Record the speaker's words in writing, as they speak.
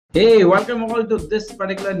Hey, welcome all to this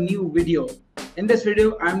particular new video. In this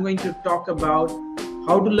video, I'm going to talk about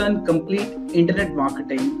how to learn complete internet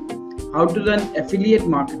marketing, how to learn affiliate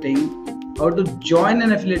marketing, how to join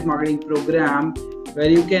an affiliate marketing program where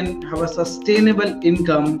you can have a sustainable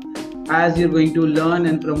income as you're going to learn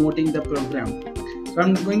and promoting the program. So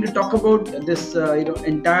I'm going to talk about this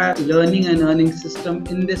entire learning and earning system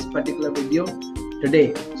in this particular video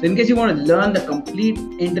today. So in case you want to learn the complete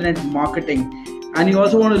internet marketing and you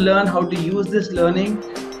also want to learn how to use this learning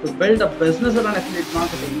to build a business around affiliate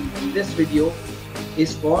marketing, this video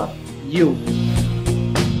is for you.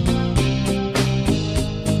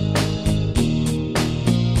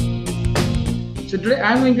 So today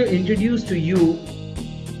I'm going to introduce to you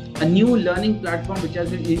a new learning platform which has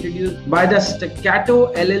been introduced by the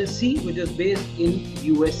Staccato LLC, which is based in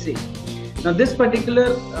USA. Now this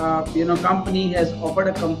particular company has offered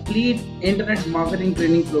a complete internet marketing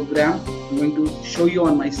training program. I'm going to show you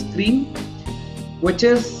on my screen, which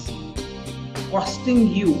is costing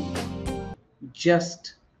you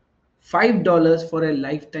just $5 for a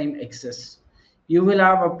lifetime access. You will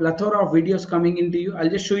have a plethora of videos coming into you. I'll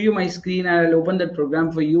just show you my screen and I'll open that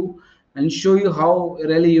program for you and show you how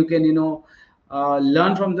really you can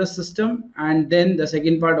learn from this system, and then the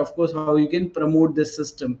second part, of course, how you can promote this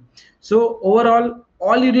system. So overall,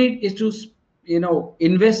 all you need is to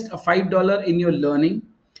invest a $5 in your learning,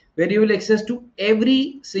 where you will access to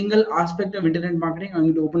every single aspect of internet marketing. I'm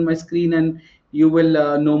going to open my screen and you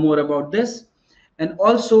will know more about this. And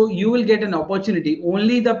also you will get an opportunity.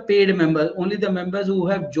 Only the paid members, only the members who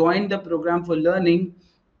have joined the program for learning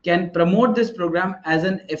can promote this program as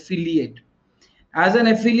an affiliate. As an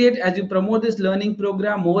affiliate, as you promote this learning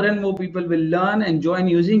program, more and more people will learn and join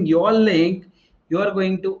using your link. You are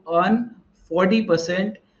going to earn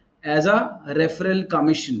 40% as a referral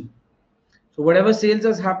commission. So whatever sales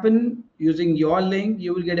has happened using your link,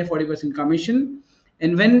 you will get a 40% commission.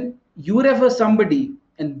 And when you refer somebody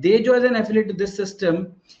and they join an affiliate to this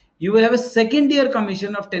system, you will have a second year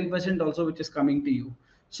commission of 10% also, which is coming to you.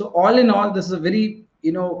 So all in all, this is a very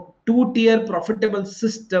two-tier profitable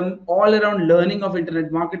system all around learning of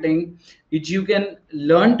internet marketing, which you can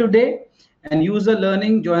learn today and use the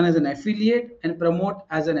learning, join as an affiliate and promote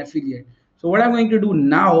as an affiliate. So what I'm going to do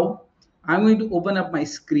now, I'm going to open up my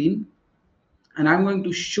screen and I'm going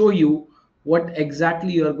to show you what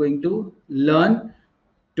exactly you are going to learn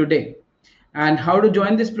today and how to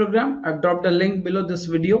join this program. I've dropped a link below this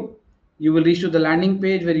video. You will reach to the landing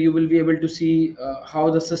page where you will be able to see how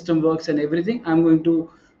the system works and everything. I'm going to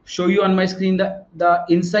show you on my screen the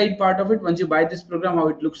inside part of it. Once you buy this program, how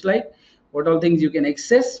it looks like, what all things you can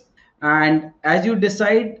access. And as you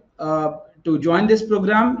decide to join this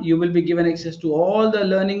program, you will be given access to all the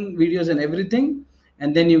learning videos and everything.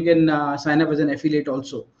 And then you can sign up as an affiliate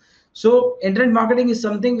also. So internet marketing is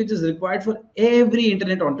something which is required for every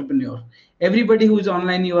internet entrepreneur. Everybody who is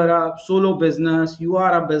online, you are a solo business, you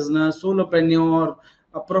are a business, solopreneur,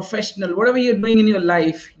 a professional, whatever you're doing in your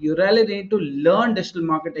life, you really need to learn digital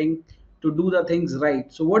marketing to do the things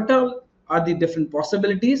right. So what are the different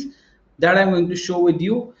possibilities that I'm going to show with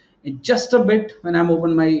you in just a bit when I'm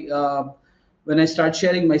open my, when I start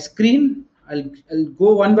sharing my screen. I'll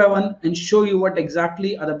go one by one and show you what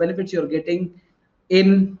exactly are the benefits you're getting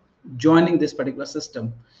in joining this particular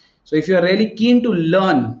system. So if you're really keen to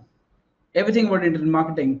learn everything about internet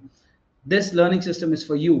marketing, this learning system is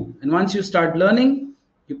for you. And once you start learning,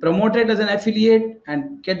 you promote it as an affiliate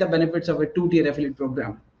and get the benefits of a two-tier affiliate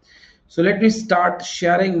program. So let me start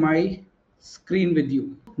sharing my screen with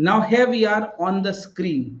you. Now here we are on the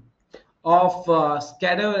screen of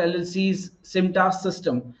Staccato LLC's Cimtaas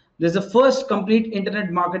system. This is the first complete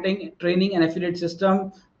internet marketing training and affiliate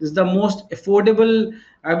system. This is the most affordable,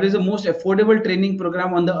 I believe, the most affordable training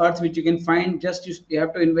program on the earth, which you can find. Just you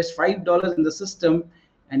have to invest $5 in the system,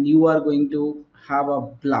 and you are going to have a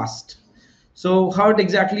blast. So how it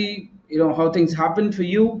exactly, how things happen for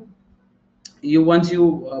you. Once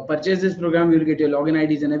you purchase this program, you'll get your login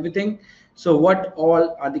IDs and everything. So what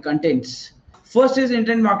all are the contents? First is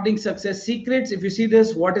internet marketing success secrets. If you see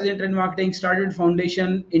this, what is internet marketing? Started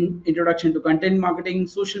foundation, introduction to content marketing,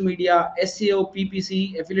 social media, SEO,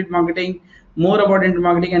 PPC, affiliate marketing, more about internet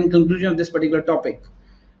marketing, and conclusion of this particular topic.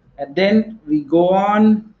 And then we go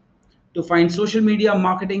on to find social media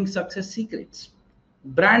marketing success secrets,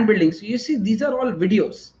 brand building. So you see, these are all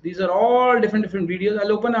videos. These are all different videos.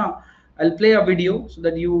 I'll play a video so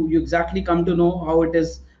that you exactly come to know how it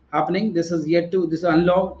is happening. This is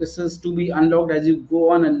unlocked. This is to be unlocked as you go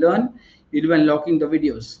on and learn. You'll be unlocking the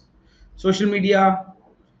videos. Social media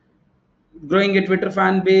growing a Twitter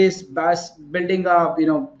fan base, building up,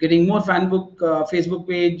 getting more Facebook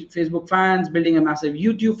page, Facebook fans, building a massive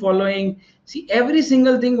YouTube following. See, every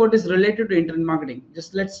single thing what is related to internet marketing.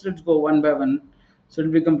 Just let's go one by one, so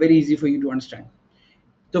it'll become very easy for you to understand.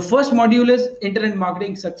 The first module is internet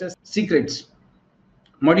marketing success secrets.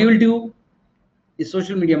 Module 2 is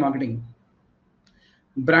social media marketing,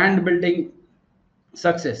 brand building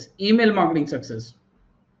success, email marketing success,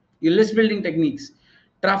 your list building techniques,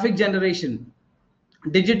 traffic generation,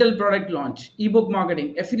 digital product launch, ebook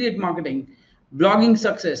marketing, affiliate marketing, blogging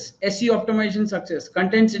success, SEO optimization success,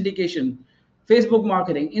 content syndication, Facebook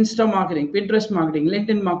marketing, Insta marketing, Pinterest marketing,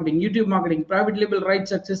 LinkedIn marketing, YouTube marketing, private label right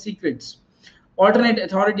success secrets, alternate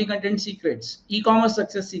authority content secrets, e-commerce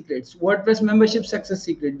success secrets, WordPress membership success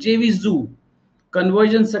secret, JV Zoo,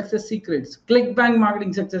 conversion success secrets, ClickBank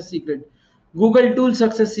marketing success secret, Google tool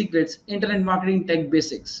success secrets, internet marketing tech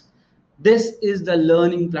basics. This is the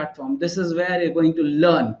learning platform. This is where you're going to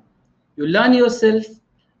learn. You learn yourself,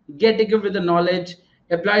 get equipped with the knowledge,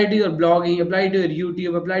 apply it to your blogging, apply it to your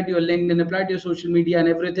YouTube, apply it to your LinkedIn, apply it to your social media and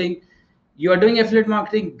everything. You are doing affiliate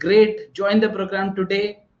marketing, great. Join the program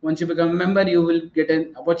today. Once you become a member, you will get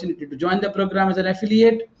an opportunity to join the program as an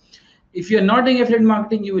affiliate. If you're not doing affiliate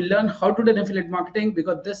marketing, you will learn how to do affiliate marketing,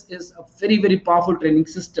 because this is a very, very powerful training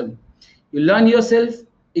system. You learn yourself,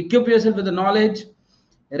 equip yourself with the knowledge,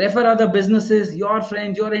 refer other businesses, your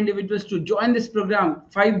friends, your individuals to join this program.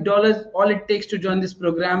 $5 all it takes to join this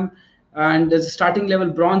program. And there's a starting level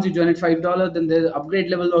bronze, you join at $5. Then there's upgrade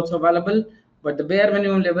level also available, but the bare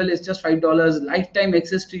minimum level is just $5. Lifetime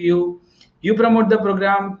access to you. You promote the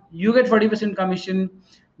program, you get 40% commission.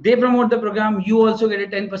 They promote the program, you also get a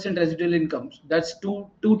 10% residual income. That's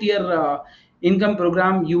two-tier income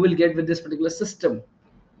program you will get with this particular system.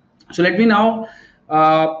 So let me now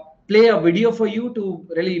play a video for you to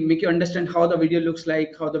really make you understand how the video looks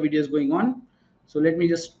like, how the video is going on. So let me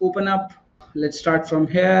just open up. Let's start from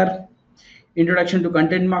here. Introduction to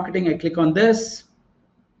content marketing. I click on this,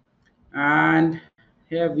 and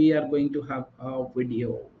here we are going to have a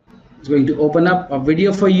video. It's going to open up a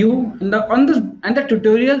video for you, and the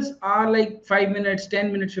tutorials are like 5 minutes,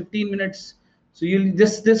 10 minutes, 15 minutes. So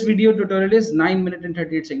this video tutorial is 9 minutes and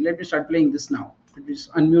 38 seconds. Let me start playing this now. Let me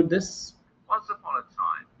just unmute this. Once upon a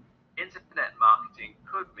time, internet marketing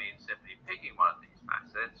could mean simply picking one of these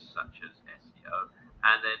facets, such as SEO,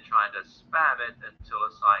 and then trying to spam it until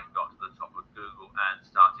a site got to the top of Google and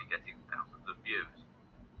started getting thousands of views.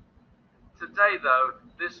 Today, though,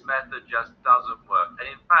 this method just doesn't work, and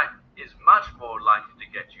in fact is much more likely to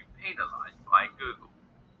get you penalized by Google.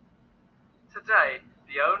 Today,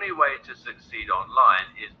 the only way to succeed online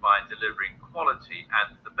is by delivering quality,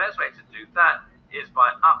 and the best way to do that is by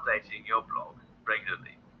updating your blog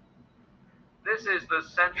regularly. This is the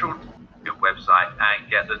central to your website and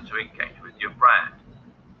get them to engage with your brand.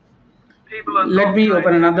 Let me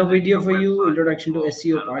open another video for you, Introduction to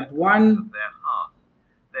SEO Part 1.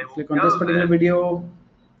 Click on this particular video.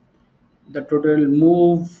 The tutorial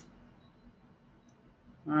move.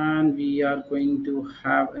 And we are going to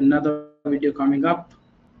have another video coming up.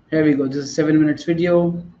 Here we go. This is 7 minutes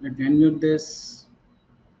video. Let me unmute this.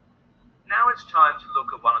 Now it's time to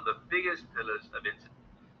look at one of the biggest pillars of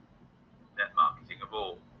internet marketing of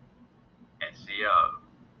all, SEO.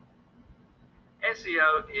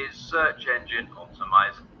 SEO is search engine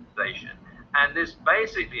optimization, and this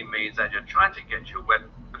basically means that you're trying to get your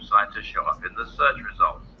website to show up in the search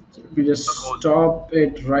results. So let me just stop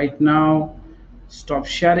it right now, stop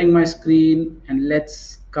sharing my screen, and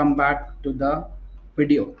let's come back to the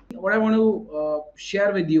video. What I want to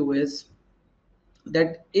share with you is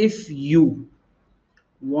that if you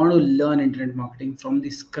want to learn internet marketing from the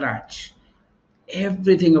scratch,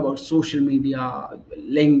 everything about social media,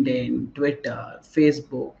 LinkedIn, Twitter,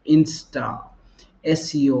 Facebook, Insta,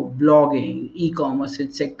 SEO, blogging, e-commerce,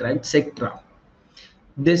 etc., etc.,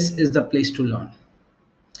 this is the place to learn.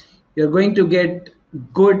 You're going to get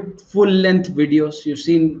good full-length videos. You've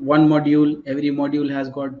seen one module. Every module has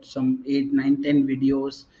got some 8, 9, 10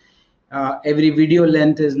 videos. Every video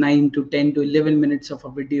length is 9 to 10 to 11 minutes of a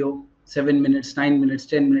video, 7 minutes, 9 minutes,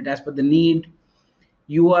 10 minutes, as per the need.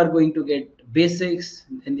 You are going to get basics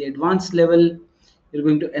and the advanced level. You're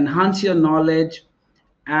going to enhance your knowledge,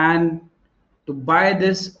 and to buy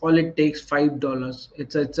this, all it takes $5.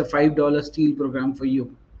 It's a $5 steel program for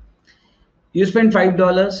you. You spend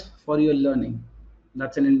 $5 for your learning.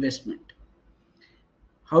 That's an investment.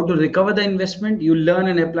 How to recover the investment? You learn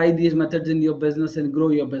and apply these methods in your business and grow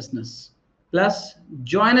your business. Plus,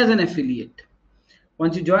 join as an affiliate.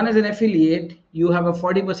 Once you join as an affiliate, you have a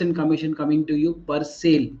 40% commission coming to you per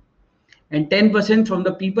sale. and 10% from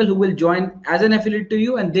the people who will join as an affiliate to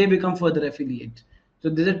you and they become further affiliates. So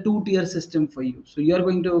there's a two-tier system for you. So you're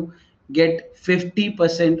going to get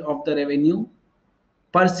 50% of the revenue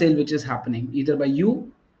per sale which is happening either by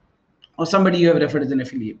you or somebody you have referred as an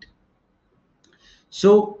affiliate.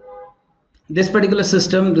 So this particular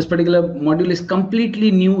system, this particular module is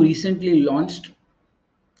completely new, recently launched.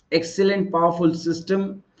 Excellent, powerful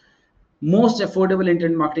system, most affordable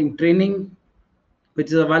internet marketing training, which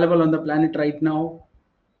is available on the planet right now.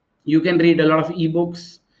 You can read a lot of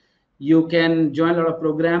ebooks, you can join a lot of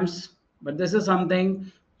programs, but this is something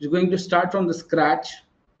which is going to start from the scratch,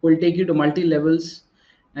 will take you to multi levels,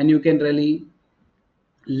 and you can really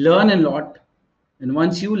learn a lot. And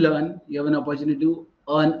once you learn, you have an opportunity to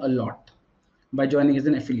earn a lot by joining as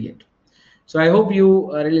an affiliate. So I hope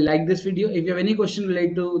you really like this video. If you have any question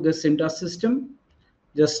related to the Cimtaas system,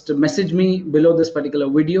 just message me below this particular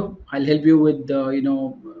video. I'll help you with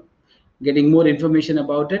getting more information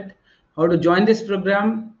about it. How to join this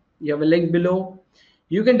program, you have a link below.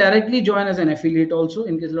 You can directly join as an affiliate also.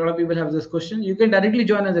 In case a lot of people have this question, you can directly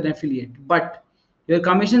join as an affiliate, but your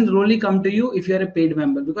commissions will only come to you if you're a paid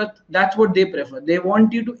member, because that's what they prefer. They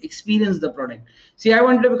want you to experience the product. See, I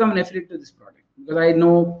wanted to become an affiliate to this product because I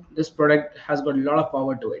know this product has got a lot of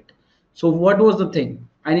power to it. So what was the thing?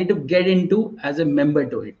 I need to get into as a member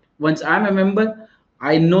to it. Once I'm a member,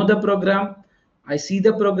 I know the program, I see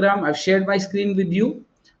the program, I've shared my screen with you.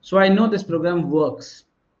 So I know this program works.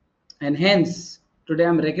 And hence, today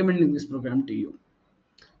I'm recommending this program to you.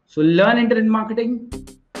 So learn internet marketing,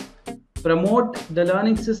 promote the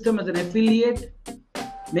learning system as an affiliate,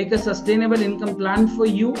 make a sustainable income plan for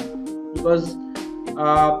you, because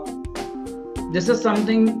this is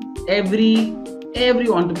something every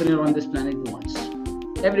entrepreneur on this planet wants.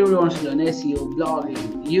 Everybody wants to learn SEO,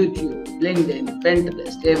 blogging, YouTube, LinkedIn,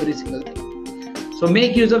 Pinterest, every single thing. So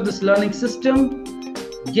make use of this learning system.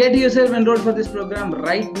 Get yourself enrolled for this program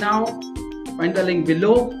right now. Find the link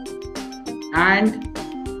below and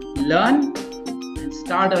learn and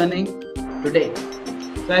start earning today.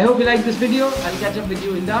 So I hope you like this video. I'll catch up with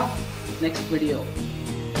you in the next video.